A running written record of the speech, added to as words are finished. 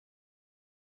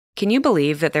Can you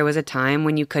believe that there was a time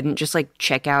when you couldn't just like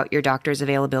check out your doctor's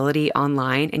availability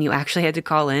online and you actually had to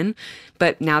call in?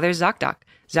 But now there's ZocDoc.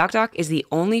 ZocDoc is the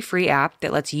only free app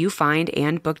that lets you find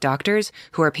and book doctors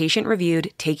who are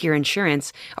patient-reviewed, take your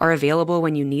insurance, are available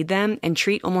when you need them, and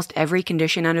treat almost every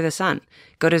condition under the sun.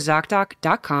 Go to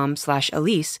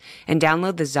ZocDoc.com/Elyse and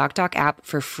download the ZocDoc app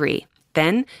for free.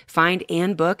 Then find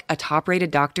and book a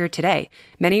top-rated doctor today.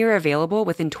 Many are available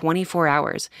within 24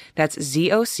 hours. That's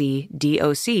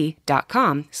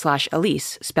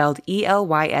ZocDoc.com/Elyse, spelled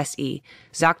ELYSE.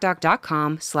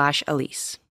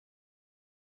 ZocDoc.com/Elyse.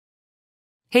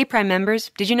 Hey, Prime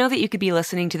members, did you know that you could be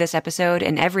listening to this episode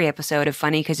and every episode of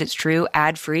Funny 'Cause It's True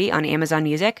ad-free on Amazon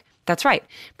Music? That's right.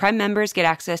 Prime members get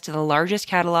access to the largest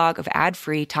catalog of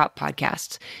ad-free top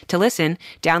podcasts. To listen,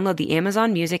 download the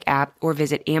Amazon Music app or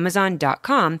visit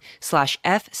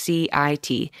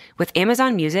amazon.com/FCIT. With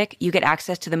Amazon Music, you get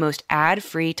access to the most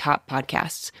ad-free top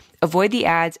podcasts. Avoid the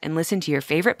ads and listen to your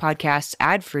favorite podcasts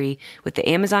ad-free with the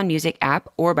Amazon Music app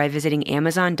or by visiting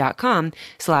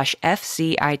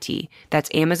amazon.com/FCIT.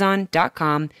 That's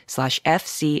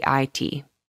amazon.com/FCIT.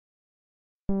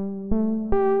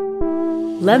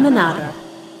 Lemonada.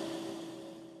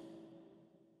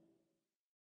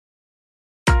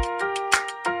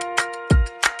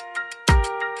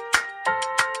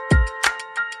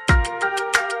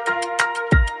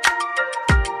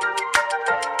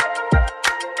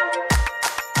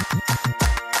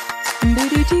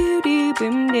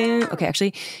 Okay,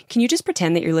 actually, can you just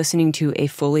pretend that you're listening to a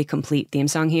fully complete theme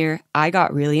song here? I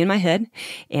got really in my head,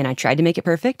 and I tried to make it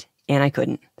perfect, and I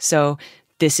couldn't. So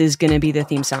this is going to be the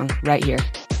theme song right here.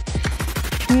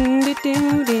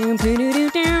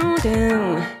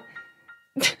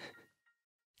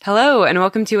 Hello, and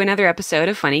welcome to another episode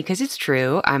of Funny 'Cause It's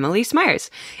True. I'm Elyse Myers.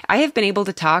 I have been able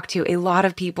to talk to a lot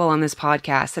of people on this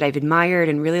podcast that I've admired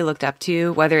and really looked up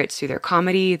to, whether it's through their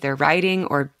comedy, their writing,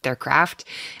 or their craft.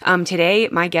 Today,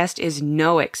 my guest is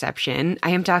no exception.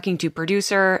 I am talking to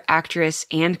producer, actress,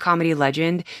 and comedy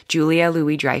legend Julia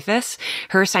Louis-Dreyfus.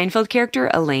 Her Seinfeld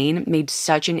character, Elaine, made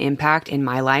such an impact in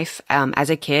my life. As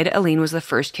a kid, Elaine was the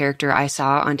first character I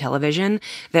saw on television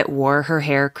that wore her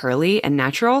hair curly and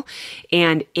natural,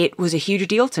 and it was a huge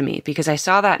deal to me because I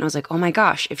saw that and I was like, oh my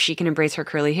gosh, if she can embrace her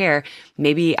curly hair,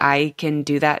 maybe I can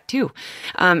do that too.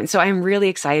 So I'm really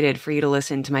excited for you to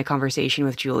listen to my conversation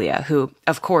with Julia, who,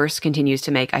 of course, continues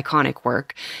to make iconic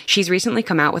work. She's recently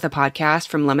come out with a podcast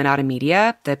from Lemonada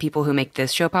Media, the people who make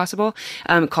this show possible,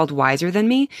 called Wiser Than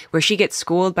Me, where she gets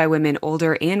schooled by women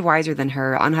older and wiser than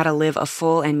her on how to live a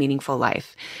full and meaningful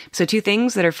life. So two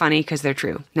things that are funny because they're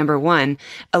true. Number one,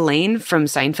 Elaine from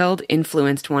Seinfeld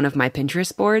influenced one of my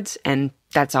Pinterest boards, and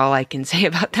that's all I can say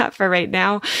about that for right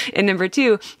now. And number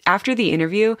two, after the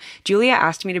interview, Julia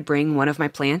asked me to bring one of my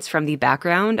plants from the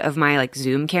background of my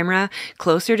Zoom camera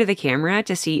closer to the camera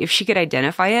to see if she could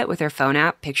identify it with her phone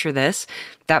app. Picture this.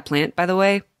 That plant, by the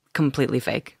way, completely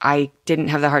fake. I didn't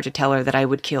have the heart to tell her that I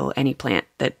would kill any plant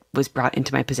that was brought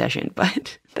into my possession,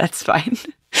 but that's fine.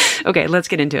 Okay, let's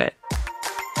get into it.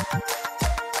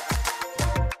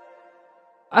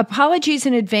 Apologies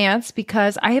in advance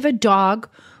because I have a dog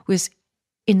who's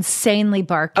insanely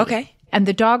barky. Okay. And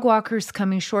the dog walker's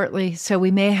coming shortly, so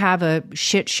we may have a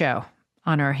shit show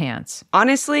on our hands.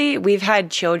 Honestly, we've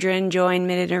had children join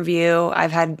mid-interview.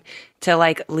 I've had to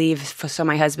leave so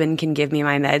my husband can give me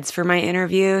my meds for my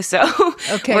interview. So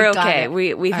okay, we're okay.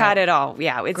 We've had right. It all.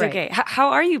 Yeah, it's Great. Okay.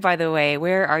 How are you, by the way?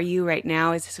 Where are you right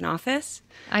now? Is this an office?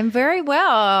 I'm very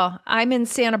well. I'm in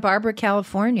Santa Barbara,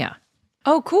 California.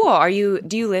 Oh, cool.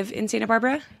 Do you live in Santa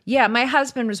Barbara? Yeah, my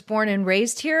husband was born and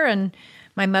raised here, and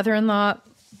my mother-in-law,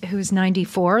 who's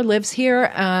 94, lives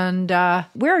here. And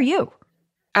where are you?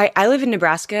 I live in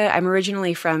Nebraska. I'm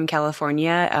originally from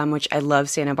California, which I love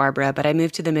Santa Barbara, but I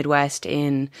moved to the Midwest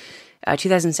in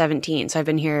 2017. So I've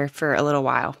been here for a little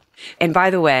while. And by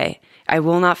the way, I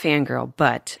will not fangirl,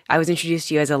 but I was introduced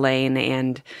to you as Elaine,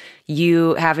 and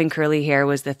you having curly hair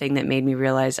was the thing that made me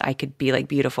realize I could be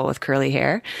beautiful with curly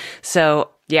hair. So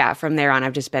yeah, from there on,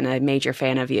 I've just been a major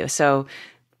fan of you. So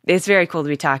it's very cool to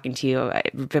be talking to you,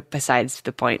 besides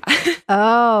the point.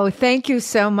 Oh, thank you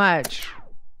so much.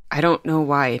 I don't know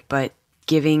why, but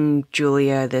giving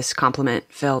Julia this compliment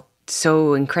felt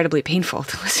so incredibly painful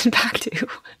to listen back to.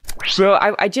 So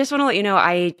I just want to let you know,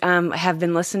 I have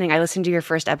been listening. I listened to your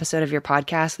first episode of your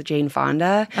podcast with Jane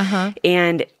Fonda.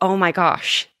 And oh my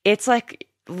gosh, it's like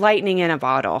lightning in a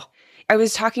bottle. I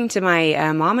was talking to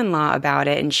my mom-in-law about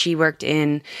it, and she worked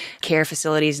in care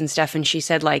facilities and stuff, and she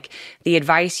said, the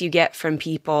advice you get from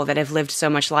people that have lived so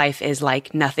much life is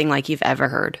nothing like you've ever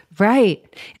heard. Right.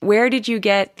 Where did you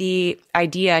get the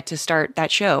idea to start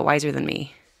that show, Wiser Than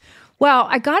Me? Well,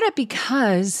 I got it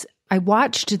because I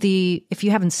watched if you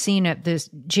haven't seen it, this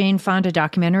Jane Fonda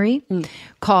documentary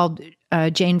called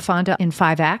Jane Fonda in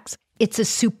 5 Acts. It's a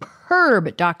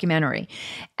superb documentary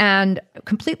and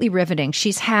completely riveting.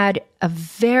 She's had a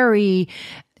very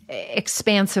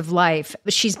expansive life.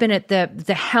 She's been at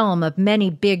the helm of many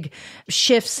big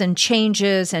shifts and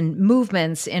changes and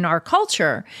movements in our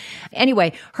culture.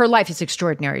 Anyway, her life is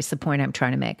extraordinary is the point I'm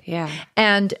trying to make. Yeah.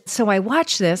 And so I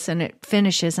watch this and it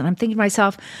finishes and I'm thinking to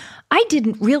myself, I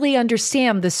didn't really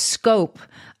understand the scope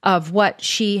of what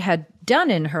she had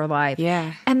done in her life.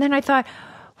 Yeah. And then I thought,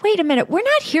 wait a minute, we're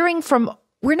not hearing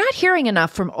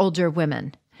enough from older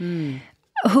women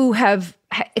who have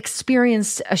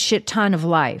experienced a shit ton of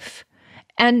life.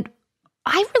 And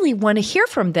I really want to hear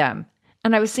from them.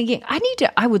 And I was thinking,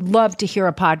 I would love to hear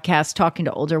a podcast talking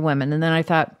to older women. And then I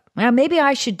thought, well, maybe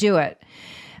I should do it.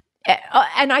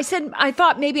 And I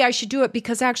thought maybe I should do it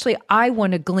because actually I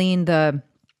want to glean the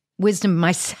wisdom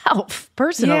myself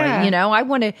personally. Yeah. I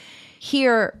want to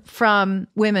hear from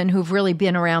women who've really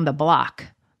been around the block.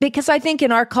 Because I think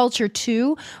in our culture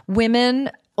too,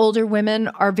 older women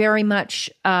are very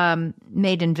much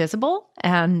made invisible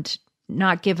and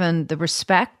not given the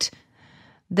respect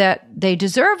that they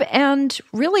deserve. And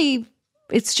really,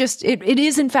 it's just, it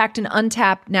is in fact an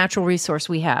untapped natural resource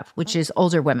we have, which is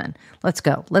older women. Let's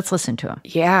go. Let's listen to them.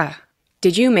 Yeah.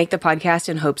 Did you make the podcast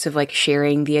in hopes of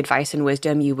sharing the advice and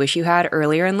wisdom you wish you had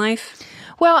earlier in life?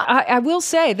 Well, I will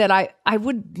say that I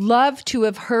would love to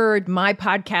have heard my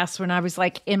podcast when I was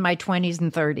in my 20s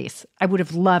and 30s. I would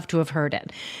have loved to have heard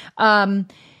it.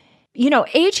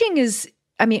 Aging is,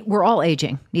 we're all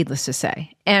aging, needless to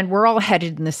say, and we're all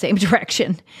headed in the same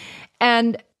direction.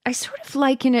 And I sort of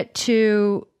liken it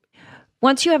to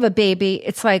once you have a baby,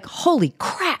 it's like, holy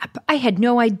crap, I had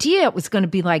no idea it was going to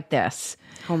be like this.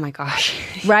 Oh my gosh.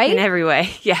 Right? In every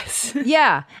way, yes.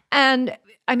 Yeah. And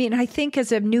I think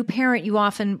as a new parent, you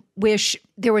often wish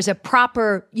there was a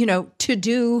proper,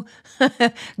 to-do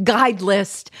guide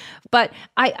list. But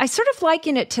I sort of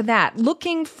liken it to that,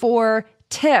 looking for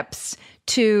tips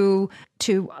to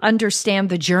understand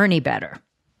the journey better.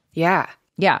 Yeah.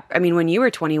 Yeah. When you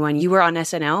were 21, you were on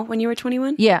SNL when you were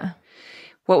 21? Yeah.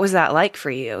 What was that like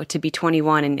for you to be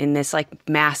 21 and in this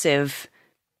massive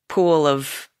pool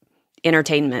of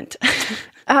entertainment?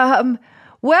 Well,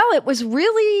 it was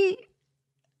really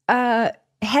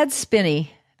head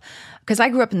spinny because I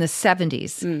grew up in the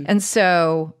 70s. And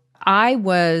so I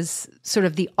was sort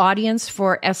of the audience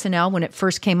for SNL when it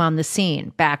first came on the scene,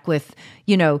 back with,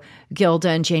 Gilda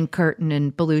and Jane Curtin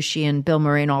and Belushi and Bill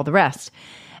Murray and all the rest.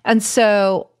 And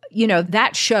so,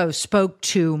 that show spoke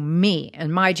to me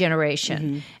and my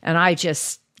generation. And I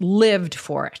just lived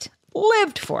for it.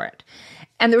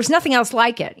 And there was nothing else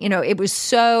like it. It was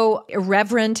so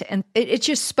irreverent and it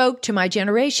just spoke to my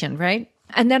generation, right?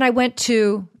 And then I went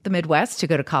to the Midwest to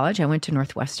go to college. I went to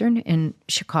Northwestern in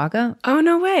Chicago. Oh,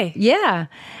 no way. Yeah.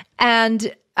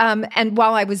 And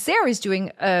while I was there, I was doing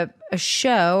a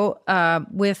show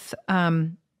with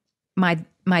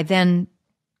my then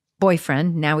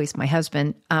boyfriend. Now he's my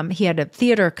husband. He had a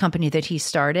theater company that he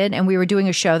started, and we were doing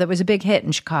a show that was a big hit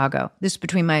in Chicago. This was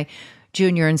between my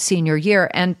junior and senior year.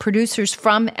 And producers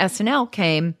from SNL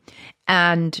came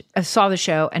and saw the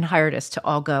show and hired us to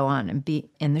all go on and be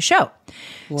in the show.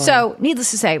 Whoa. So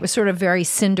needless to say, it was sort of very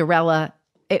Cinderella.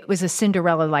 It was a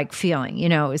Cinderella-like feeling, it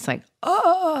was like,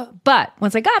 oh, but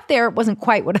once I got there, it wasn't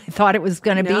quite what I thought it was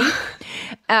going to be.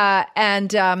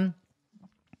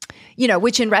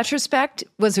 Which in retrospect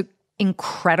was an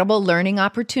incredible learning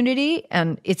opportunity,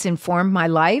 and it's informed my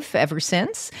life ever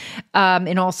since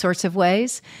in all sorts of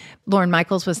ways. Lorne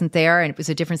Michaels wasn't there, and it was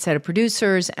a different set of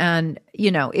producers, and,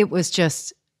 it was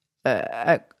just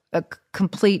a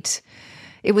complete,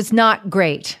 it was not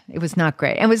great. It was not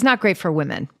great. And it was not great for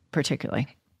women, particularly.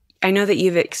 I know that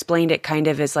you've explained it kind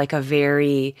of as a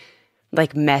very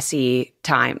messy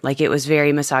time. It was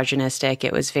very misogynistic.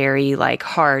 It was very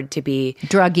hard to be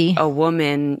druggy a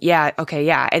woman. Yeah. Okay.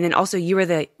 Yeah. And then also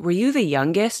were you the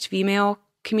youngest female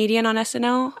comedian on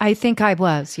SNL? I think I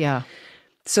was. Yeah.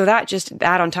 So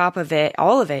that on top of it,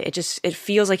 all of it, it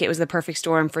feels like it was the perfect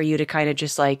storm for you to kind of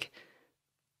just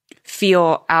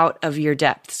feel out of your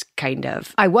depths, kind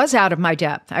of. I was out of my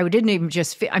depth. I didn't even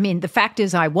just the fact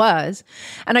is I was,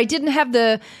 and I didn't have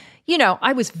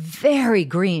I was very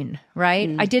green,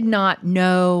 right? I did not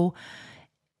know,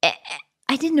 I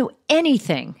didn't know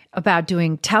anything about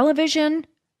doing television.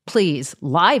 Please,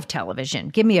 live television.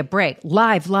 Give me a break.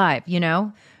 Live.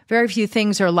 Very few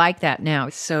things are like that now.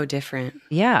 It's so different.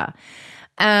 Yeah.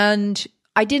 And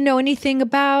I didn't know anything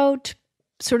about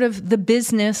sort of the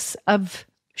business of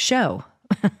show.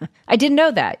 I didn't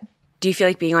know that. Do you feel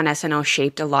like being on SNL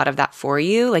shaped a lot of that for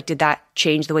you? Like, did that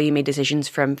change the way you made decisions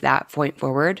from that point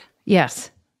forward?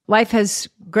 Yes. Life has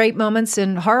great moments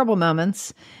and horrible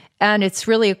moments. And it's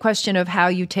really a question of how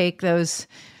you take those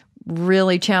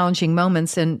really challenging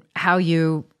moments and how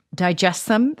you digest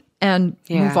them and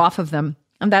move off of them.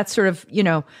 And that's sort of,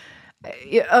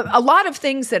 a lot of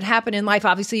things that happen in life,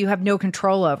 obviously, you have no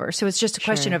control over. So it's just a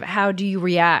question of how do you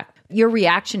react? Your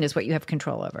reaction is what you have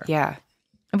control over. Yeah.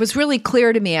 It was really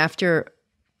clear to me after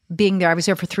being there, I was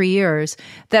there for 3 years,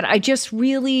 that I just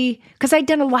really, because I'd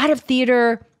done a lot of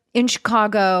theater in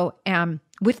Chicago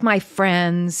with my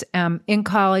friends in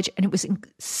college, and it was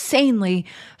insanely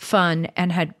fun,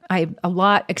 and I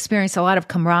experienced a lot of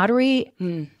camaraderie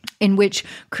in which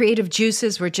creative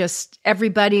juices were just,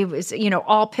 everybody was,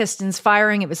 all pistons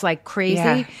firing. It was like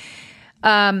crazy.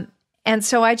 Yeah. And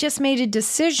so I just made a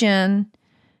decision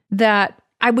that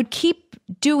I would keep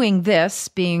doing this,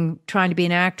 trying to be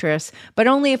an actress, but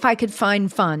only if I could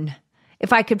find fun.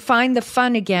 If I could find the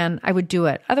fun again, I would do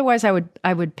it. Otherwise,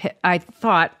 I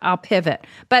thought I'll pivot.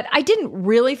 But I didn't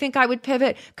really think I would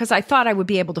pivot because I thought I would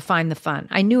be able to find the fun.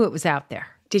 I knew it was out there.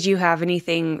 Did you have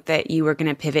anything that you were going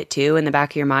to pivot to in the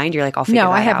back of your mind? You're like, I'll figure that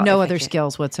out. No, I have no other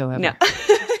skills whatsoever. No.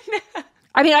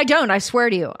 I mean, I don't. I swear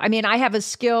to you. I mean, I have a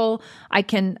skill.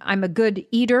 I'm a good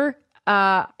eater,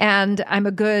 and I'm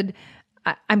good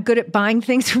at buying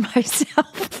things for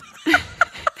myself.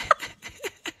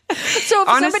 So if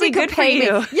honestly, somebody could good pay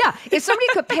for you. me, if somebody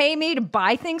could pay me to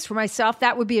buy things for myself,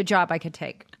 that would be a job I could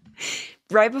take.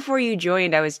 Right before you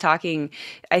joined, I was talking,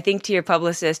 I think, to your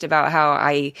publicist about how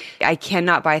I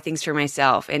cannot buy things for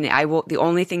myself. And the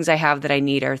only things I have that I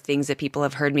need are things that people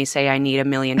have heard me say I need a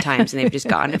million times, and they've just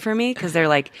gotten it for me because they're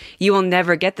like, you will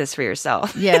never get this for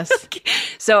yourself. Yes.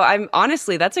 So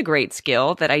honestly, that's a great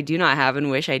skill that I do not have and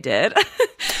wish I did.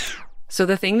 So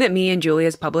the thing that me and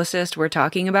Julia's publicist were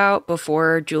talking about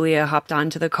before Julia hopped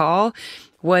onto the call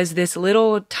was this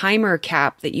little timer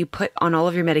cap that you put on all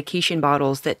of your medication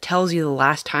bottles that tells you the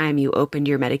last time you opened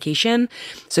your medication,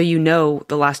 so you know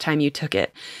the last time you took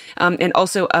it. And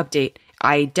also update,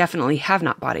 I definitely have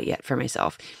not bought it yet for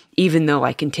myself, even though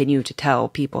I continue to tell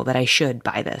people that I should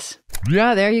buy this.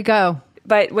 Yeah, there you go.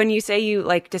 But when you say you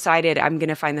decided I'm going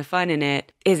to find the fun in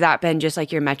it, is that been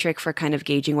just your metric for kind of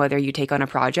gauging whether you take on a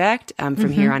project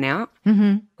from here on out?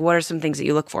 Mm-hmm. What are some things that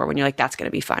you look for when you're like, that's going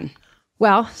to be fun?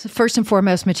 Well, first and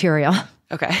foremost, material.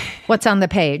 Okay. What's on the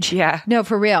page? Yeah. No,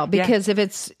 for real. Because if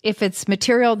it's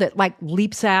material that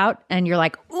leaps out and you're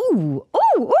like, ooh,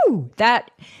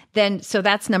 so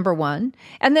that's number one.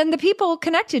 And then the people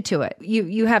connected to it.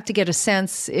 You have to get a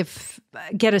sense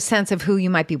of who you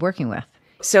might be working with.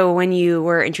 So when you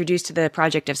were introduced to the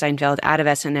project of Seinfeld out of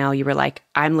SNL, you were like,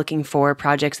 I'm looking for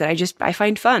projects that I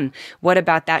find fun. What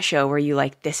about that show where you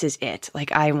this is it?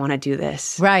 I want to do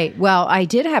this. Right. Well, I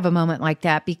did have a moment like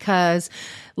that because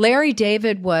Larry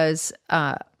David was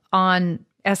on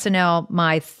SNL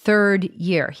my third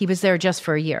year. He was there just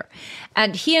for a year.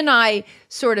 And he and I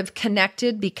sort of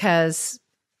connected because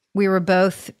we were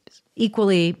both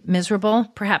equally miserable.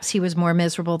 Perhaps he was more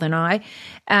miserable than I.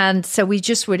 And so we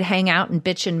just would hang out and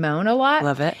bitch and moan a lot.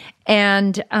 Love it.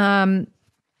 And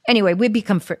anyway, we'd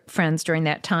become friends during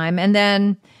that time. And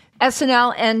then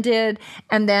SNL ended.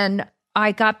 And then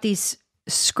I got these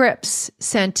scripts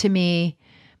sent to me.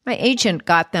 My agent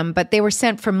got them, but they were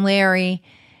sent from Larry.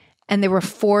 And there were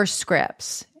 4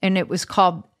 scripts. And it was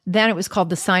called the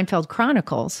Seinfeld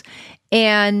Chronicles.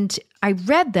 And I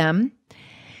read them.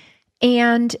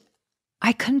 And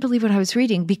I couldn't believe what I was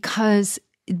reading because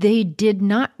they did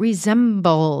not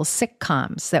resemble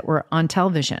sitcoms that were on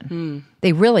television.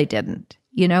 They really didn't.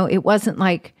 It wasn't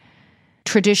like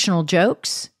traditional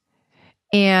jokes.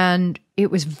 And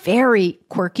it was very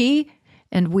quirky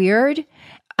and weird.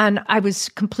 And I was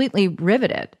completely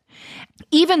riveted.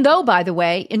 Even though, by the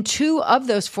way, in 2 of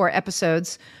those 4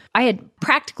 episodes, I had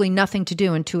practically nothing to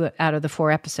do in 2 out of the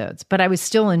 4 episodes, but I was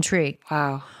still intrigued.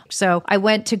 Wow. So I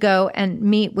went to go and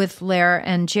meet with Lair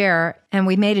and Jer, and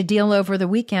we made a deal over the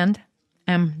weekend,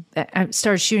 and I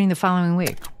started shooting the following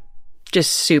week.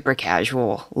 Just super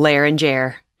casual. Lair and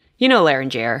Jer. You know Lair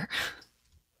and Jer.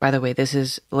 By the way, this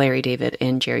is Larry David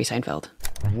and Jerry Seinfeld.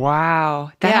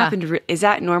 Wow. That happened. Is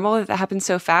that normal that happens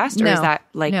so fast? Or is that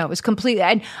No, it was completely.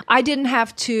 And I didn't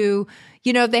have to,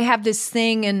 they have this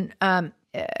thing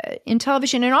in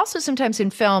television and also sometimes in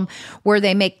film where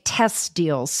they make test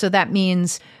deals. So that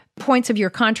means points of your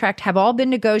contract have all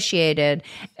been negotiated.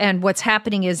 And what's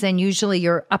happening is then usually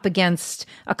you're up against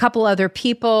a couple other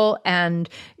people and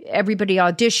everybody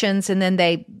auditions and then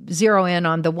they zero in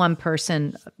on the one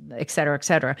person, et cetera, et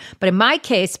cetera. But in my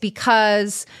case,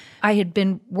 because I had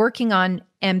been working on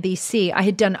NBC. I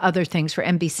had done other things for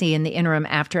NBC in the interim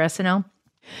after SNL.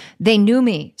 They knew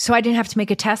me, so I didn't have to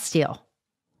make a test deal.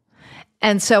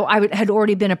 And so had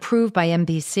already been approved by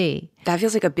NBC. That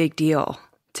feels like a big deal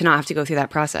to not have to go through that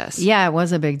process. Yeah, it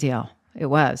was a big deal. It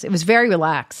was. It was very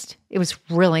relaxed. It was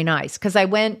really nice because I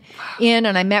went in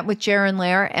and I met with Jerry and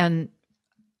Lair, and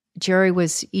Jerry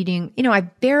was eating,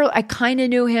 I kind of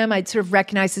knew him. I'd sort of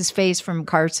recognized his face from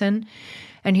Carson,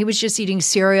 and he was just eating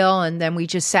cereal. And then we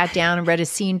just sat down and read a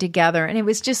scene together. And it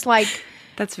was just like,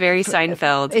 that's very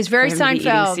Seinfeld. It's very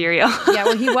Seinfeld. Cereal. Yeah,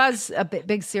 well, he was a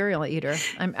big cereal eater.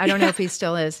 I don't know if he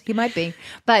still is. He might be.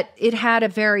 But it had a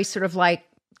very sort of like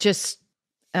just,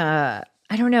 I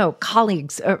don't know,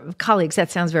 colleagues, that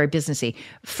sounds very businessy.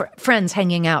 Friends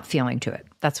hanging out feeling to it.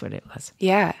 That's what it was.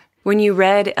 Yeah. When you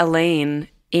read Elaine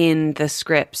in the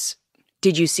scripts,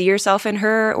 did you see yourself in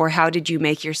her, or how did you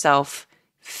make yourself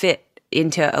fit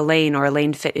into Elaine, or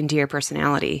Elaine fit into your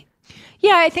personality?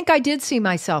 Yeah, I think I did see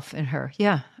myself in her.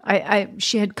 Yeah.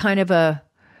 She had kind of a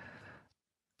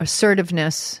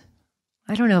assertiveness.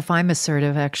 I don't know if I'm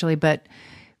assertive actually, but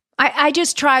I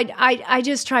just tried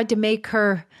to make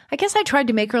her, I guess I tried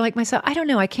to make her like myself. I don't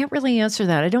know. I can't really answer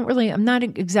that. I'm not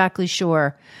exactly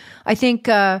sure. I think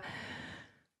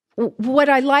what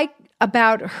I liked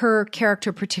about her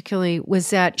character particularly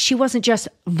was that she wasn't just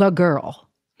the girl.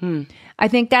 I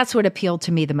think that's what appealed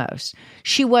to me the most.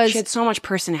 She had so much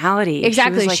personality.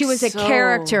 Exactly. She was a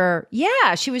character.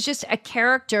 Yeah. She was just a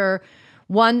character,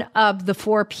 one of the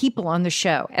four people on the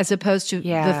show, as opposed to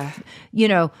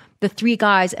the three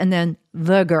guys and then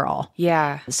the girl.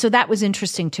 Yeah. So that was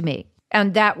interesting to me.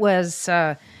 And that was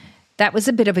a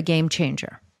bit of a game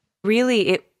changer.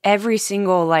 Really, every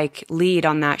single lead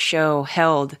on that show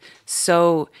held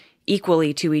so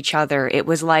equally to each other. It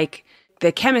was like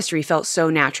the chemistry felt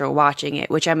so natural watching it,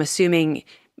 which I'm assuming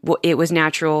it was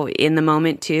natural in the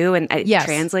moment too, and it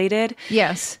translated.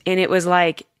 Yes. And it was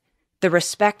like the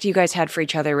respect you guys had for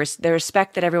each other, the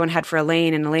respect that everyone had for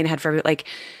Elaine and Elaine had for, I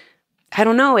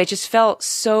don't know, it just felt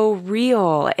so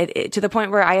real to the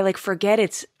point where I forget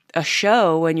it's a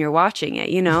show when you're watching it,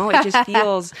 It just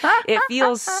feels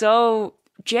so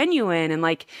genuine. And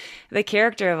the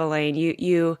character of Elaine,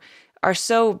 you are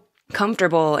so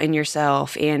comfortable in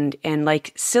yourself and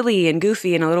silly and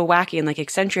goofy and a little wacky and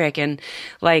eccentric, and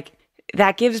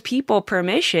that gives people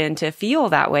permission to feel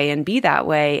that way and be that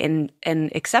way and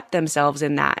accept themselves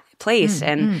in that place.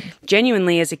 And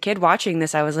genuinely, as a kid watching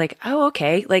this, I was like, oh,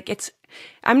 okay.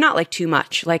 I'm not too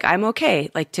much. I'm okay,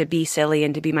 to be silly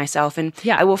and to be myself. And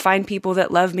I will find people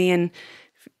that love me and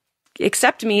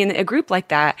accept me in a group like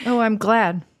that. Oh, I'm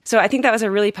glad. So I think that was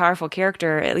a really powerful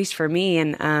character, at least for me.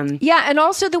 And and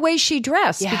also the way she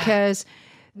dressed, because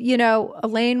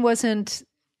Elaine wasn't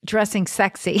dressing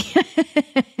sexy.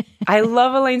 I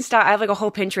love Elaine's style. I have a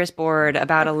whole Pinterest board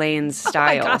about Elaine's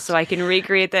style, so I can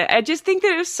recreate that. I just think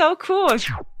that it was so cool.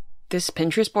 This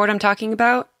Pinterest board I'm talking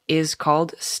about is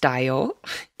called Style,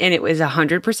 and it was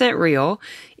 100% real.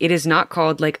 It is not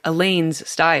called Elaine's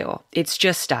Style. It's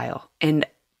just Style, and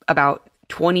about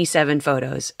 27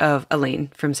 photos of Elaine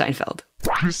from Seinfeld.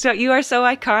 So you are so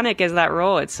iconic as that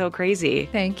role. It's so crazy.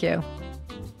 Thank you.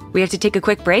 We have to take a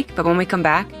quick break, but when we come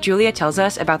back, Julia tells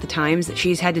us about the times that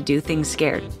she's had to do things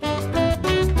scared.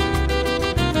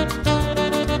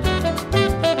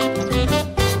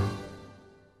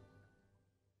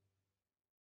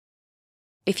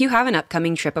 If you have an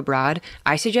upcoming trip abroad,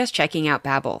 I suggest checking out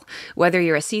Babbel. Whether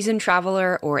you're a seasoned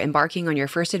traveler or embarking on your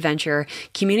first adventure,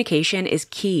 communication is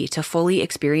key to fully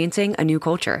experiencing a new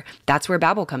culture. That's where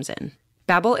Babbel comes in.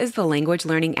 Babbel is the language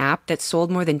learning app that's sold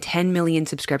more than 10 million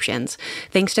subscriptions.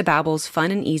 Thanks to Babbel's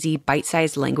fun and easy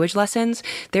bite-sized language lessons,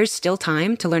 there's still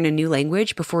time to learn a new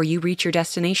language before you reach your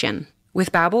destination.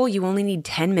 With Babbel, you only need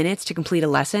 10 minutes to complete a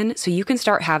lesson, so you can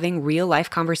start having real-life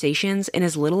conversations in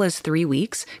as little as 3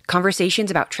 weeks,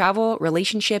 conversations about travel,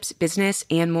 relationships, business,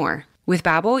 and more. With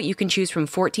Babbel, you can choose from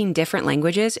 14 different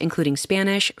languages, including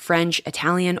Spanish, French,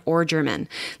 Italian, or German.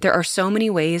 There are so many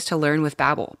ways to learn with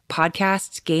Babbel: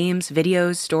 podcasts, games,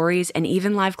 videos, stories, and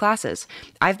even live classes.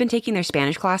 I've been taking their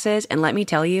Spanish classes, and let me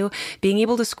tell you, being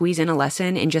able to squeeze in a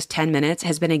lesson in just 10 minutes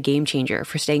has been a game changer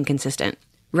for staying consistent.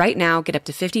 Right now, get up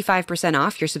to 55%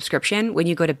 off your subscription when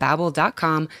you go to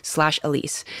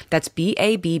babbel.com/Elyse. That's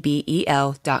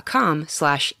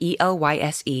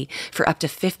BABBEL.com/ELYSE for up to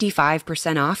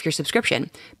 55% off your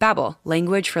subscription. Babbel,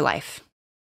 language for life.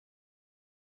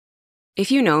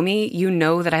 If you know me, you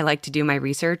know that I like to do my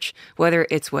research, whether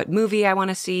it's what movie I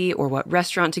want to see or what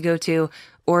restaurant to go to,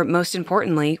 or most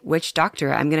importantly, which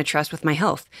doctor I'm going to trust with my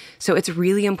health. So it's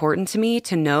really important to me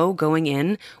to know going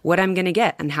in what I'm going to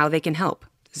get and how they can help.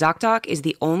 ZocDoc is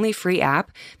the only free app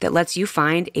that lets you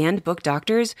find and book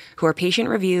doctors who are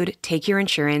patient-reviewed, take your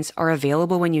insurance, are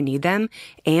available when you need them,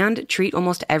 and treat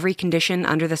almost every condition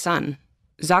under the sun.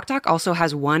 ZocDoc also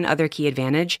has one other key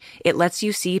advantage. It lets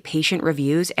you see patient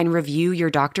reviews and review your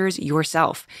doctors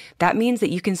yourself. That means that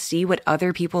you can see what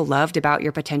other people loved about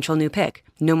your potential new pick.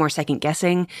 No more second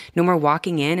guessing, no more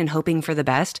walking in and hoping for the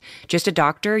best. Just a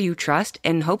doctor you trust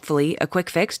and hopefully a quick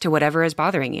fix to whatever is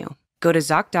bothering you. Go to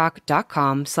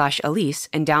ZocDoc.com/Elyse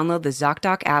and download the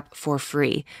ZocDoc app for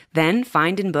free. Then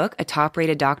find and book a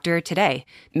top-rated doctor today.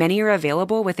 Many are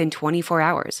available within 24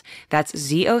 hours. That's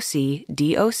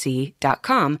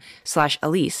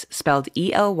ZocDoc.com/Elyse, spelled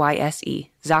ELYSE.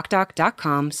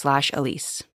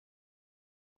 ZocDoc.com/Elyse.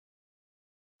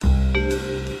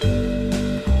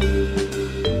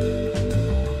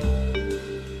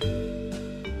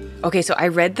 Okay, so I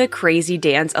read the crazy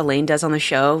dance Elaine does on the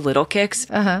show, Little Kicks.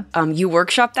 You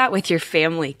workshop that with your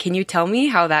family. Can you tell me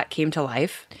how that came to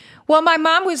life? Well, my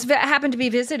mom happened to be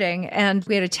visiting, and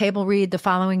we had a table read the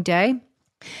following day.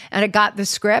 And it got the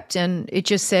script, and it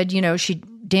just said, she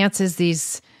dances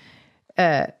these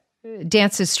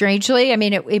dances strangely. I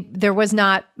mean, there was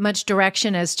not much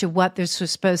direction as to what this was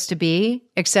supposed to be,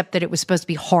 except that it was supposed to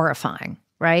be horrifying,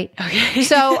 right? Okay.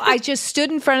 So I just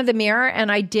stood in front of the mirror,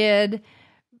 and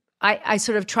I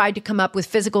sort of tried to come up with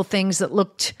physical things that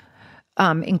looked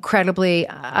incredibly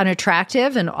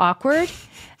unattractive and awkward.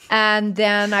 And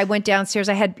then I went downstairs.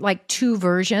 I had like 2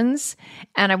 versions.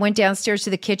 And I went downstairs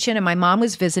to the kitchen, and my mom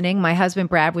was visiting. My husband,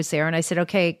 Brad, was there. And I said,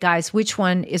 okay, guys, which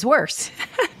one is worse?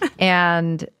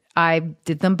 And I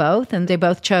did them both, and they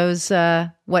both chose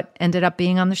what ended up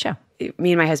being on the show.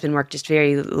 Me and my husband work just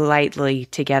very lightly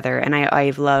together, and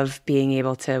I love being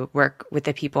able to work with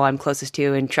the people I'm closest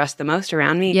to and trust the most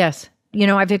around me. Yes.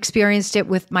 I've experienced it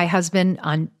with my husband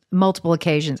on multiple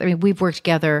occasions. I mean, we've worked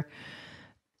together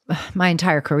my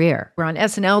entire career. We're on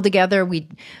SNL together.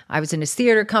 I was in his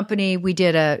theater company. We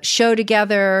did a show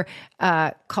together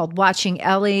called Watching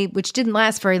Ellie, which didn't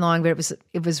last very long, but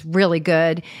it was really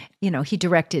good. He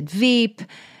directed Veep.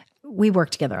 We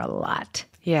worked together a lot.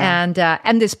 Yeah.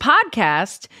 And this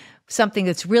podcast, something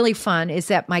that's really fun is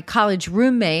that my college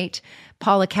roommate,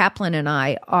 Paula Kaplan, and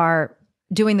I are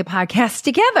doing the podcast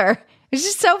together. It's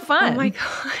just so fun. Oh my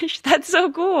gosh, that's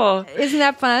so cool. Isn't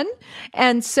that fun?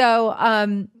 And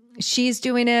so she's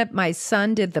doing it. My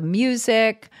son did the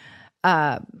music.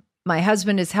 My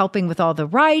husband is helping with all the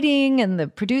writing and the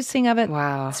producing of it.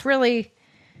 Wow. It's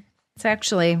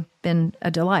actually been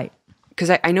a delight. Because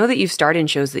I know that you've starred in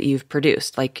shows that you've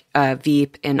produced, like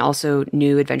Veep and also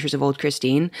New Adventures of Old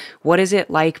Christine. What is it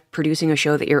like producing a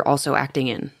show that you're also acting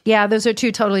in? Yeah, those are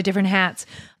 2 totally different hats.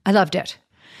 I loved it.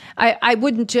 I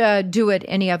wouldn't do it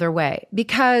any other way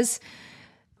because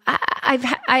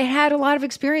I had a lot of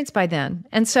experience by then.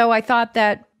 And so I thought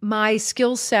that my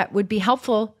skill set would be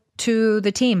helpful to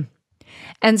the team.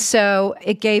 And so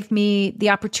it gave me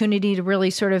the opportunity to really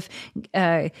sort of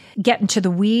get into the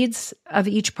weeds of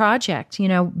each project,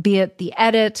 be it the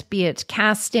edit, be it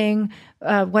casting,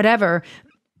 whatever.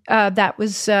 That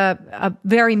was a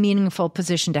very meaningful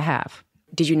position to have.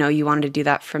 Did you know you wanted to do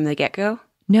that from the get-go?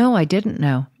 No, I didn't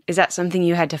know. Is that something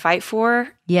you had to fight for?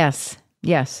 Yes.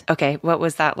 Okay, what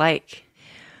was that like?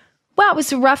 Well, it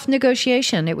was a rough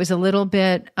negotiation. It was a little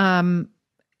bit,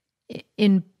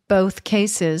 in both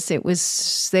cases, they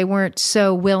weren't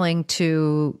so willing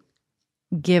to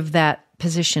give that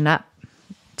position up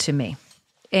to me.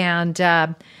 And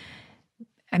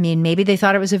maybe they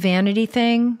thought it was a vanity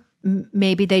thing.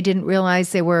 Maybe they didn't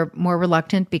realize they were more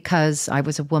reluctant because I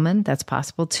was a woman. That's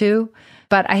possible too.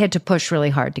 But I had to push really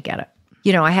hard to get it.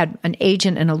 I had an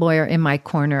agent and a lawyer in my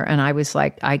corner, and I was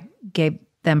like, I gave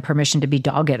them permission to be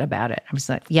dogged about it. I was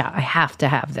like, yeah, I have to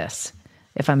have this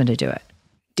if I'm going to do it.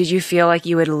 Did you feel like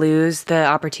you would lose the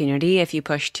opportunity if you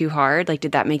pushed too hard? Like,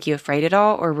 did that make you afraid at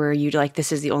all? Or were you like,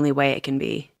 this is the only way it can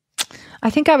be?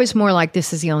 I think I was more like,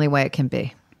 this is the only way it can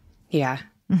be. Yeah.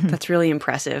 Mm-hmm. That's really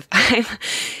impressive.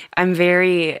 I'm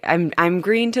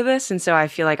green to this. And so I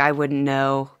feel like I wouldn't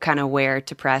know kind of where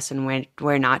to press and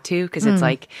where not to. Cause it's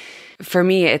like, for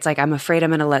me, it's like, I'm afraid I'm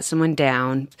going to let someone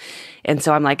down. And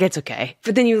so I'm like, it's okay.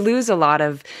 But then you lose a lot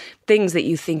of things that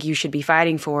you think you should be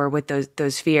fighting for with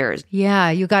those fears. Yeah.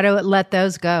 You got to let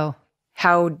those go.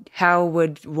 How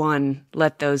would one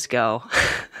let those go?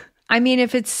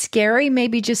 If it's scary,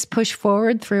 maybe just push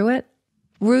forward through it.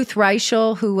 Ruth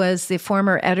Reichel, who was the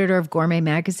former editor of Gourmet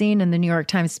Magazine and the New York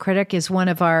Times critic, is one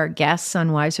of our guests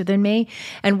on Wiser Than Me.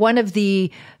 And one of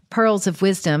the pearls of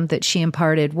wisdom that she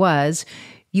imparted was,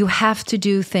 you have to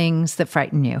do things that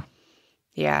frighten you.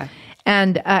 Yeah.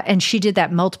 And she did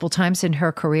that multiple times in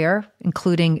her career,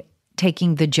 including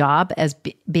taking the job as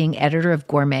being editor of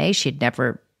Gourmet. She'd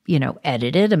never,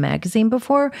 edited a magazine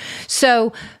before.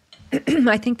 So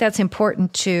I think that's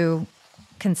important to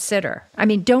consider. I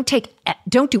mean, don't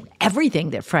do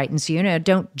everything that frightens you.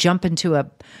 Don't jump into a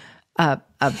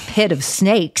pit of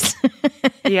snakes.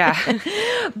 Yeah.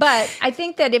 But I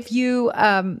think that if you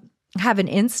have an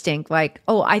instinct like,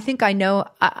 oh, I think I know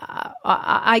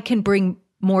I can bring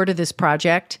more to this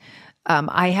project.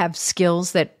 I have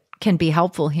skills that can be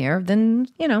helpful here, then,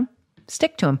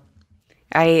 stick to them.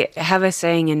 I have a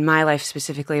saying in my life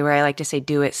specifically where I like to say,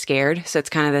 do it scared. So it's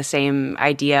kind of the same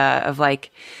idea of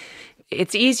like,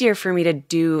 it's easier for me to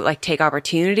take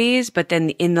opportunities, but then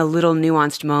in the little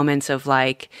nuanced moments of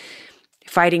like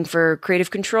fighting for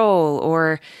creative control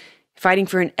or fighting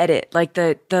for an edit, like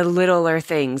the littler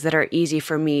things that are easy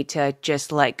for me to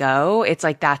just let go. It's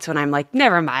like, that's when I'm like,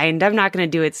 never mind, I'm not going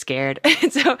to do it scared.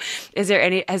 So has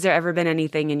there ever been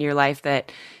anything in your life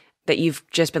that you've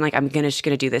just been like, I'm just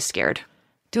going to do this scared?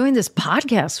 Doing this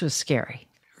podcast was scary.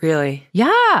 Really?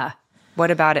 Yeah.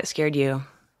 What about it scared you?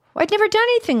 Well, I'd never done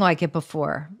anything like it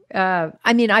before.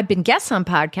 I've been guests on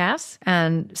podcasts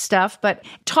and stuff, but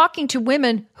talking to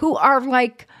women who are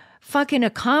like fucking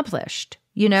accomplished,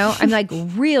 I'm like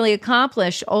really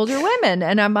accomplished older women.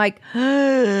 And I'm like,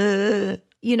 I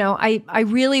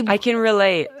can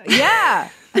relate. Yeah.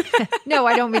 No,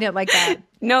 I don't mean it like that.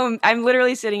 No, I'm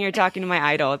literally sitting here talking to my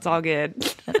idol. It's all good.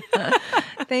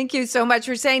 Thank you so much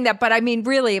for saying that. But I mean,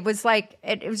 really, it was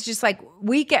just like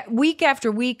week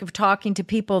after week of talking to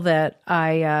people that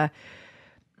I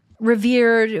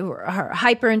revered, who are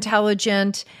hyper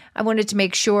intelligent. I wanted to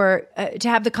make sure to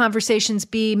have the conversations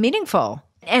be meaningful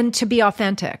and to be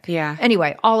authentic. Yeah.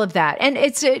 Anyway, all of that. And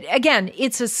it's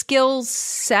a skill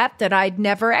set that I'd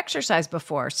never exercised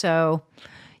before. So,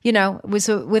 it was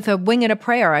with a wing and a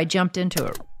prayer, I jumped into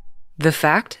it. The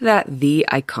fact that the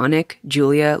iconic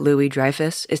Julia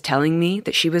Louis-Dreyfus is telling me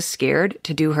that she was scared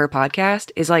to do her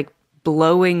podcast is like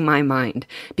blowing my mind,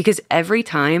 because every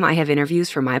time I have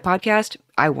interviews for my podcast,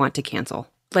 I want to cancel.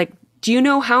 Like, do you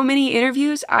know how many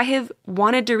interviews I have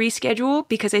wanted to reschedule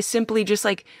because I simply just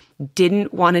like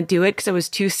didn't want to do it because I was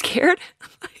too scared?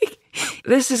 Like,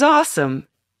 this is awesome.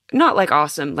 Not like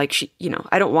awesome, like she,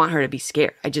 I don't want her to be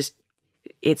scared.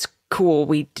 It's cool.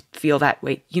 We feel that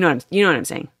way. You know what I'm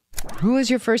saying? Who was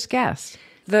your first guest?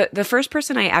 The first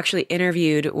person I actually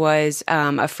interviewed was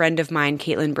a friend of mine,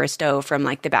 Caitlin Bristow from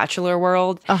like The Bachelor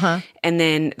world. Uh-huh. And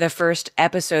then the first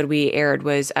episode we aired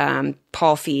was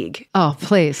Paul Feig. Oh,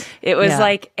 please. It was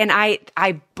like, and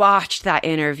I botched that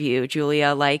interview,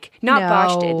 Julia. Like, not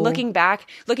botched it. Looking back,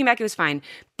 it was fine.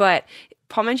 But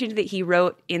Paul mentioned that he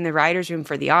wrote in the writer's room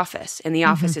for The Office, and The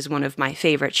Office is one of my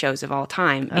favorite shows of all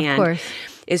time. Of course.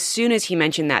 As soon as he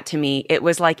mentioned that to me, it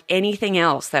was like anything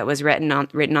else that was written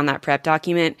on that prep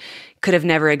document could have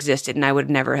never existed, and I would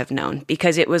never have known,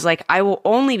 because it was like, I will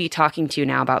only be talking to you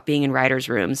now about being in writers'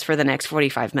 rooms for the next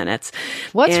 45 minutes.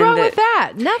 What's wrong with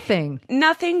that? Nothing,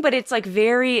 but it's like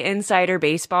very insider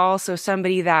baseball. So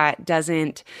somebody that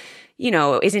doesn't,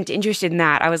 isn't interested in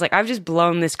that, I was like, I've just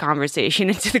blown this conversation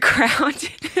into the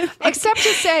ground. Except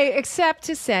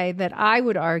to say that I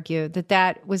would argue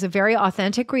that was a very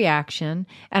authentic reaction,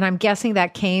 and I'm guessing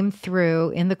that came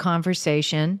through in the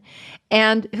conversation.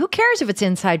 And who cares if it's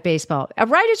inside baseball? A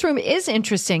writer's room is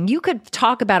interesting. You could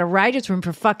talk about a writer's room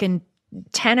for fucking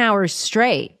 10 hours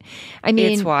straight. I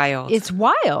mean, It's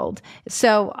wild.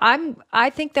 So I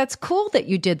think that's cool that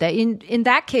you did that. In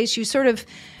that case, you sort of,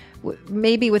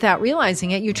 maybe without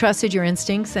realizing it, you trusted your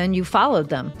instincts and you followed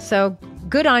them. So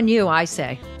good on you, I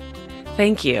say.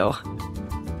 Thank you.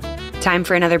 Time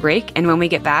for another break, and when we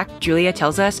get back, Julia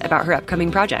tells us about her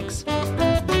upcoming projects.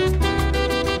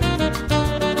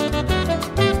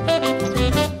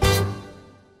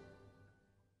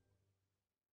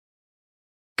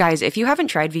 Guys, if you haven't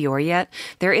tried Vuori yet,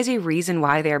 there is a reason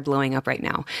why they are blowing up right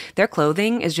now. Their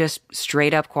clothing is just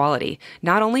straight up quality.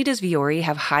 Not only does Vuori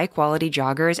have high quality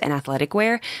joggers and athletic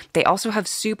wear, they also have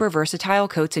super versatile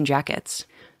coats and jackets.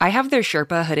 I have their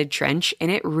Sherpa hooded trench,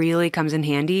 and it really comes in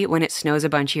handy when it snows a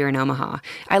bunch here in Omaha.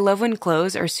 I love when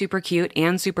clothes are super cute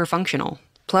and super functional.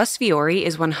 Plus, Vuori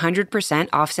is 100%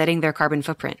 offsetting their carbon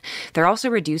footprint. They're also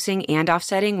reducing and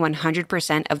offsetting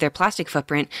 100% of their plastic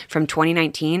footprint from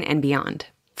 2019 and beyond.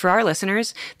 For our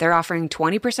listeners, they're offering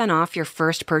 20% off your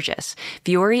first purchase.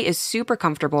 Vuori is super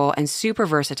comfortable and super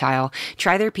versatile.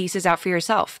 Try their pieces out for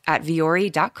yourself at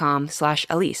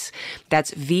vuori.com/Elyse.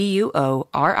 That's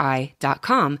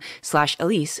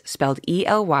VUORI.com/Elyse, spelled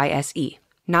ELYSE.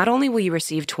 Not only will you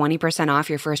receive 20% off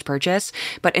your first purchase,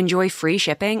 but enjoy free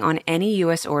shipping on any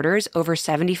U.S. orders over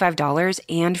 $75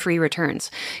 and free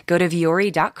returns. Go to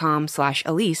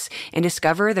vuori.com/Elyse and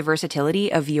discover the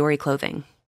versatility of Vuori clothing.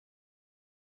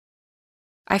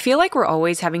 I feel like we're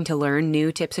always having to learn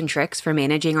new tips and tricks for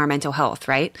managing our mental health,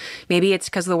 right? Maybe it's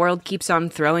because the world keeps on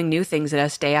throwing new things at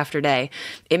us day after day.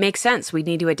 It makes sense. We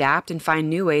need to adapt and find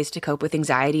new ways to cope with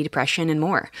anxiety, depression, and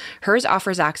more. Hers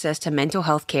offers access to mental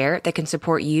health care that can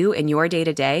support you in your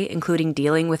day-to-day, including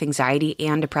dealing with anxiety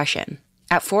and depression.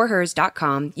 At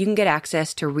forhers.com, you can get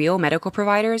access to real medical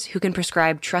providers who can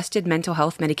prescribe trusted mental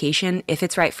health medication if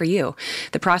it's right for you.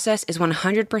 The process is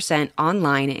 100%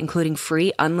 online, including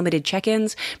free unlimited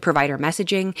check-ins, provider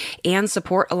messaging, and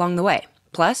support along the way.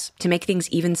 Plus, to make things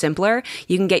even simpler,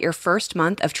 you can get your first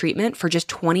month of treatment for just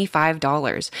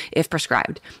 $25 if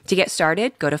prescribed. To get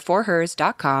started, go to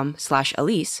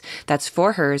forhers.com/Elyse. That's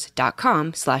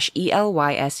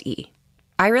forhers.com/ELYSE.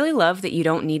 I really love that you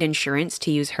don't need insurance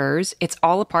to use Hers. It's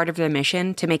all a part of their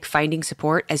mission to make finding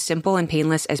support as simple and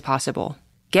painless as possible.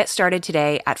 Get started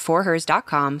today at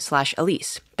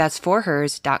forhers.com/Elyse. That's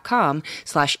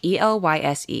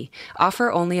forhers.com/ELYSE.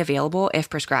 Offer only available if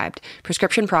prescribed.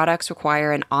 Prescription products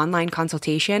require an online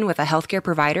consultation with a healthcare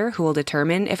provider who will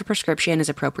determine if a prescription is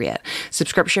appropriate.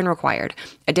 Subscription required.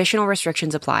 Additional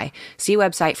restrictions apply. See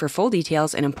website for full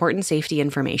details and important safety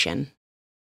information.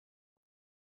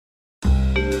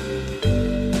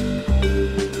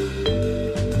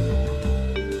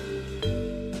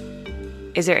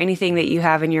 Is there anything that you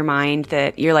have in your mind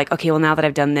that you're like, okay, well, now that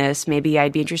I've done this, maybe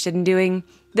I'd be interested in doing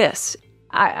this?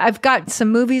 I've got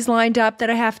some movies lined up that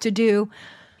I have to do.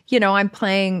 You know, I'm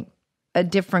playing a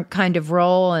different kind of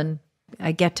role and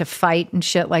I get to fight and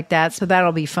shit like that. So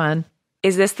that'll be fun.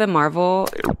 Is this the Marvel?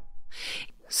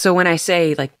 So when I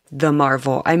say like the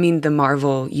Marvel, I mean the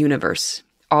Marvel universe.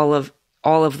 All of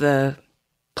the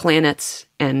planets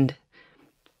and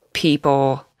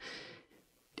people.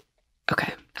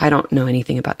 Okay. I don't know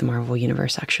anything about the Marvel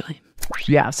universe, actually.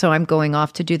 Yeah, so I'm going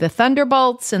off to do the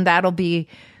Thunderbolts, and that'll be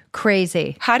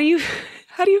crazy. How do you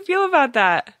feel about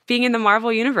that, being in the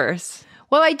Marvel universe?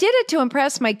 Well, I did it to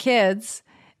impress my kids,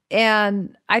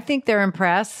 and I think they're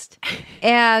impressed.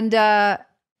 And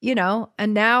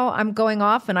and now I'm going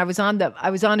off, and I was on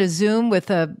a Zoom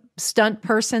with a stunt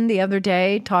person the other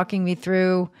day, talking me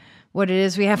through what it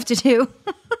is we have to do.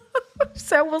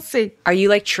 So we'll see. Are you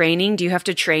like training? Do you have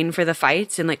to train for the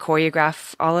fights and like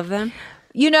choreograph all of them?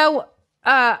 You know,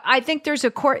 I think there is a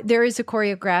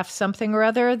choreograph something or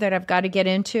other that I've got to get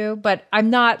into, but I'm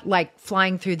not like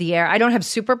flying through the air. I don't have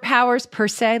superpowers per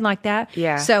se like that.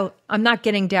 Yeah. So I'm not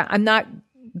getting down. I'm not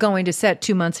going to set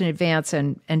 2 months in advance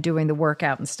and doing the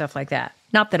workout and stuff like that.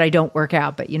 Not that I don't work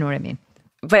out, but you know what I mean.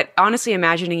 But honestly,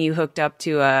 imagining you hooked up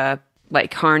to a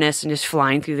like harness and just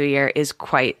flying through the air is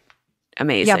quite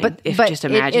amazing. Yeah, but just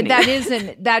imagining that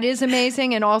is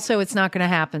amazing, and also it's not going to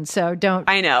happen. So don't.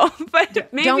 I know,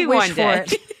 but maybe don't wish one day.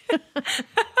 for it.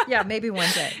 Yeah, maybe one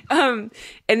day. And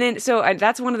then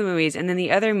that's one of the movies, and then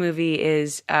the other movie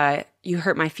is You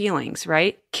Hurt My Feelings,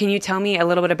 right? Can you tell me a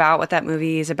little bit about what that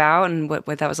movie is about and what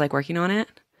that was like working on it?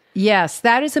 Yes,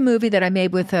 that is a movie that I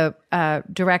made with a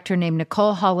director named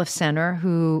Nicole Holofcener,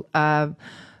 who,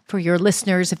 for your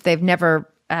listeners, if they've never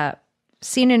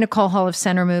seen a Nicole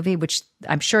Holofcener movie, which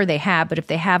I'm sure they have, but if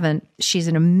they haven't, she's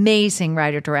an amazing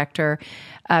writer-director.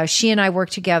 She and I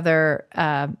worked together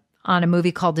on a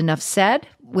movie called Enough Said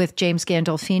with James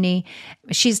Gandolfini.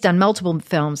 She's done multiple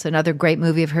films. Another great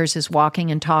movie of hers is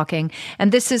Walking and Talking.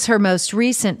 And this is her most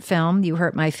recent film, You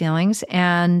Hurt My Feelings.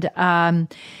 And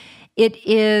it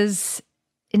is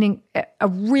a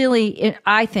really,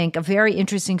 I think, a very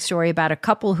interesting story about a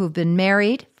couple who've been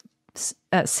married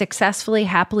successfully,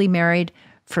 happily married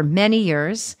for many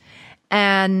years,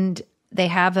 and they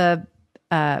have a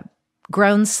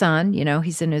grown son. You know,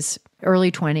 he's in his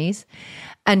early 20s,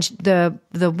 and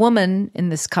the woman in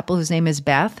this couple, whose name is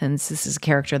Beth, and this is a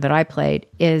character that I played,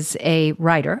 is a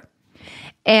writer,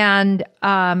 and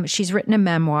she's written a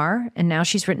memoir, and now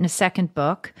she's written a second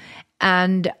book,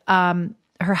 and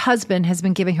her husband has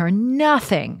been giving her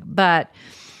nothing but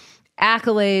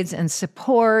accolades and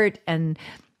support and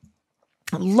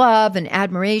love and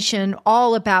admiration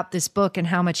all about this book and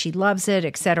how much he loves it,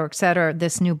 et cetera,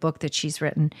 this new book that she's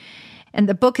written. And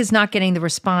the book is not getting the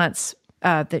response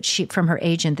from her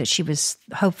agent that she was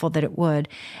hopeful that it would.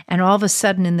 And all of a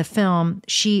sudden in the film,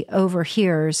 she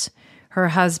overhears her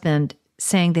husband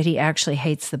saying that he actually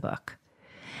hates the book.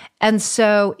 And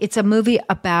so it's a movie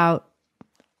about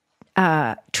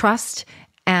trust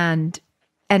and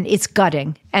and it's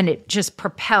gutting, and it just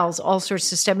propels all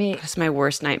sorts of stuff. I mean, That's my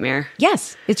worst nightmare.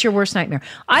 yes, it's your worst nightmare.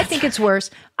 I think it's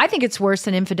worse. I think it's worse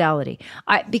than infidelity,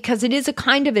 because it is a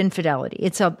kind of infidelity.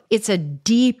 It's a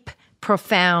deep,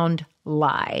 profound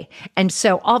lie, and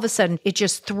so all of a sudden, it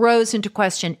just throws into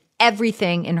question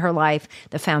everything in her life,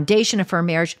 the foundation of her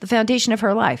marriage, the foundation of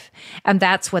her life. And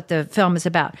that's what the film is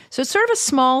about. So it's sort of a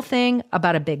small thing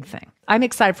about a big thing. I'm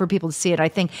excited for people to see it, I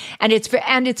think. And it's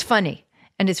funny.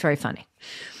 And it's very funny.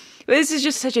 This is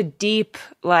just such a deep,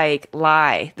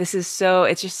 lie. It's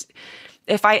just,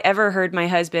 if I ever heard my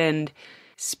husband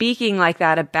speaking like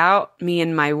that about me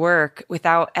and my work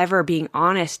without ever being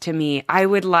honest to me, I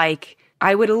would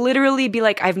literally be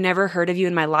like, I've never heard of you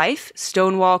in my life.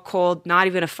 Stonewall cold, not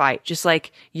even a fight. Just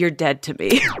like, you're dead to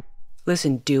me.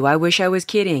 Listen, do I wish I was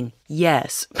kidding?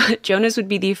 Yes. But Jonas would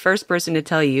be the first person to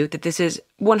tell you that this is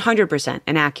 100%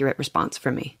 an accurate response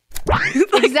from me.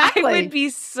 Exactly. I would be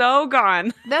so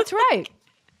gone. That's right.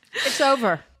 It's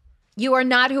over. You are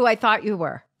not who I thought you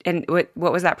were. And what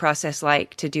was that process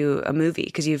like to do a movie?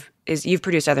 Because you've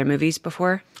produced other movies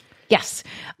before? Yes.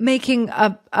 Making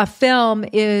a film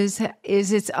is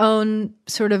its own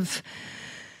sort of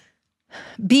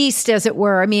beast, as it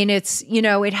were. I mean, it's,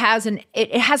 it has an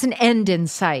end in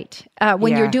sight.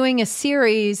 When you're doing a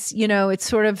series, it's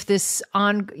sort of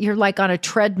you're like on a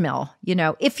treadmill,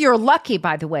 if you're lucky,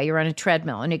 by the way, you're on a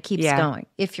treadmill and it keeps going,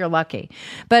 if you're lucky.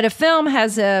 But a film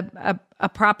has a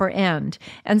proper end.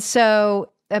 And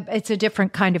so it's a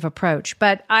different kind of approach.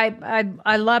 But I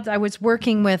was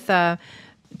working with,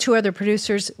 two other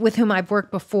producers with whom I've worked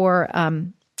before,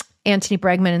 Anthony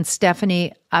Bregman and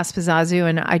Stephanie Aspazazu,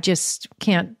 and I just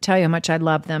can't tell you how much I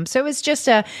love them. So it was just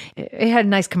it had a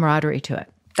nice camaraderie to it.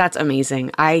 That's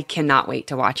amazing. I cannot wait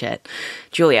to watch it.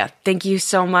 Julia, thank you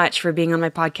so much for being on my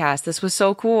podcast. This was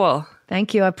so cool.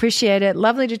 Thank you. I appreciate it.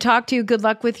 Lovely to talk to you. Good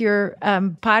luck with your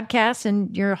podcast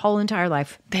and your whole entire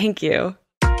life. Thank you.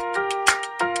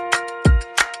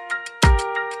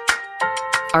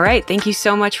 All right. Thank you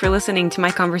so much for listening to my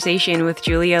conversation with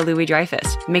Julia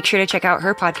Louis-Dreyfus. Make sure to check out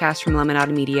her podcast from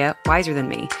Lemonada Media, Wiser Than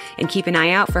Me, and keep an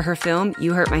eye out for her film,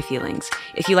 You Hurt My Feelings.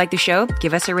 If you like the show,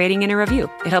 give us a rating and a review.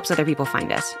 It helps other people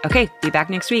find us. Okay. Be back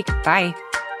next week. Bye.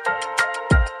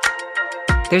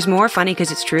 There's more Funny 'Cause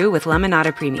It's True with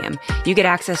Lemonada Premium. You get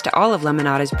access to all of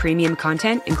Lemonada's premium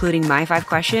content, including My 5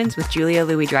 Questions with Julia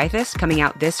Louis-Dreyfus, coming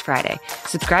out this Friday.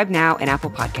 Subscribe now in Apple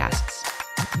Podcasts.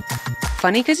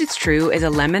 Funny 'Cause It's True is a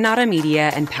Lemonada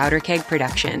Media and Powder Keg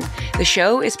production. The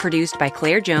show is produced by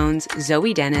Claire Jones,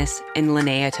 Zoe Dennis, and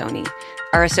Linnea Tony.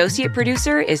 Our associate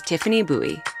producer is Tiffany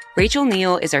Bowie. Rachel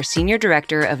Neal is our senior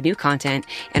director of new content,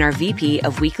 and our VP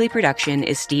of weekly production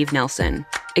is Steve Nelson.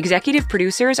 Executive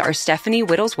producers are Stephanie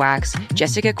Whittles-Wax,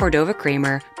 Jessica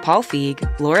Cordova-Kramer, Paul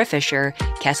Feig, Laura Fisher,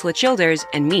 Kesla Childers,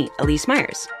 and me, Elyse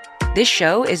Myers. This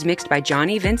show is mixed by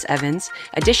Johnny Vince Evans,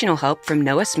 additional help from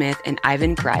Noah Smith and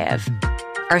Ivan Krayev.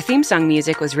 Our theme song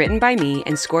music was written by me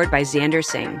and scored by Xander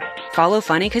Singh. Follow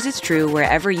Funny 'Cause It's True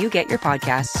wherever you get your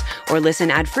podcasts, or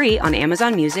listen ad-free on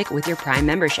Amazon Music with your Prime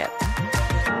membership.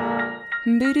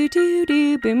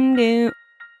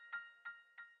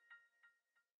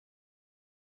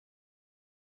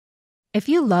 If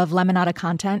you love Lemonada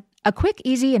content, a quick,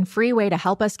 easy, and free way to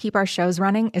help us keep our shows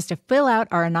running is to fill out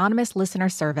our anonymous listener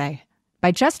survey.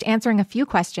 By just answering a few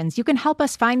questions, you can help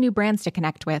us find new brands to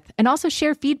connect with and also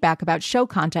share feedback about show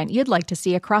content you'd like to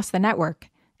see across the network.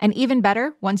 And even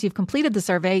better, once you've completed the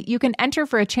survey, you can enter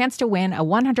for a chance to win a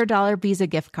 $100 Visa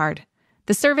gift card.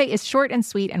 The survey is short and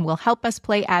sweet and will help us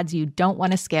play ads you don't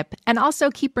want to skip and also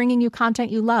keep bringing you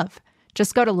content you love.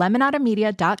 Just go to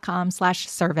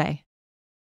lemonadamedia.com/survey.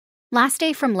 Last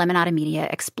Day from Lemonada Media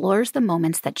explores the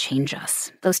moments that change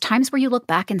us. Those times where you look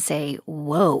back and say,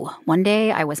 whoa, one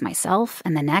day I was myself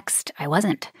and the next I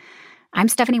wasn't. I'm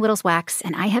Stephanie Whittles-Wax,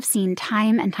 and I have seen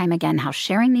time and time again how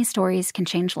sharing these stories can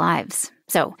change lives.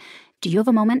 So, do you have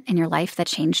a moment in your life that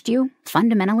changed you,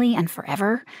 fundamentally and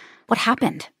forever? What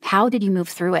happened? How did you move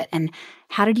through it? And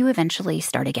how did you eventually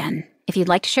start again? If you'd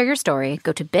like to share your story,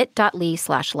 go to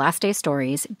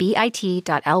bit.ly/lastdaystories,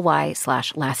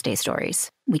 bit.ly/lastdaystories.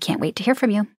 We can't wait to hear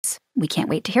from you. We can't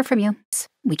wait to hear from you.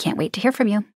 We can't wait to hear from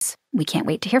you. We can't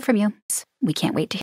wait to hear from you. We can't wait to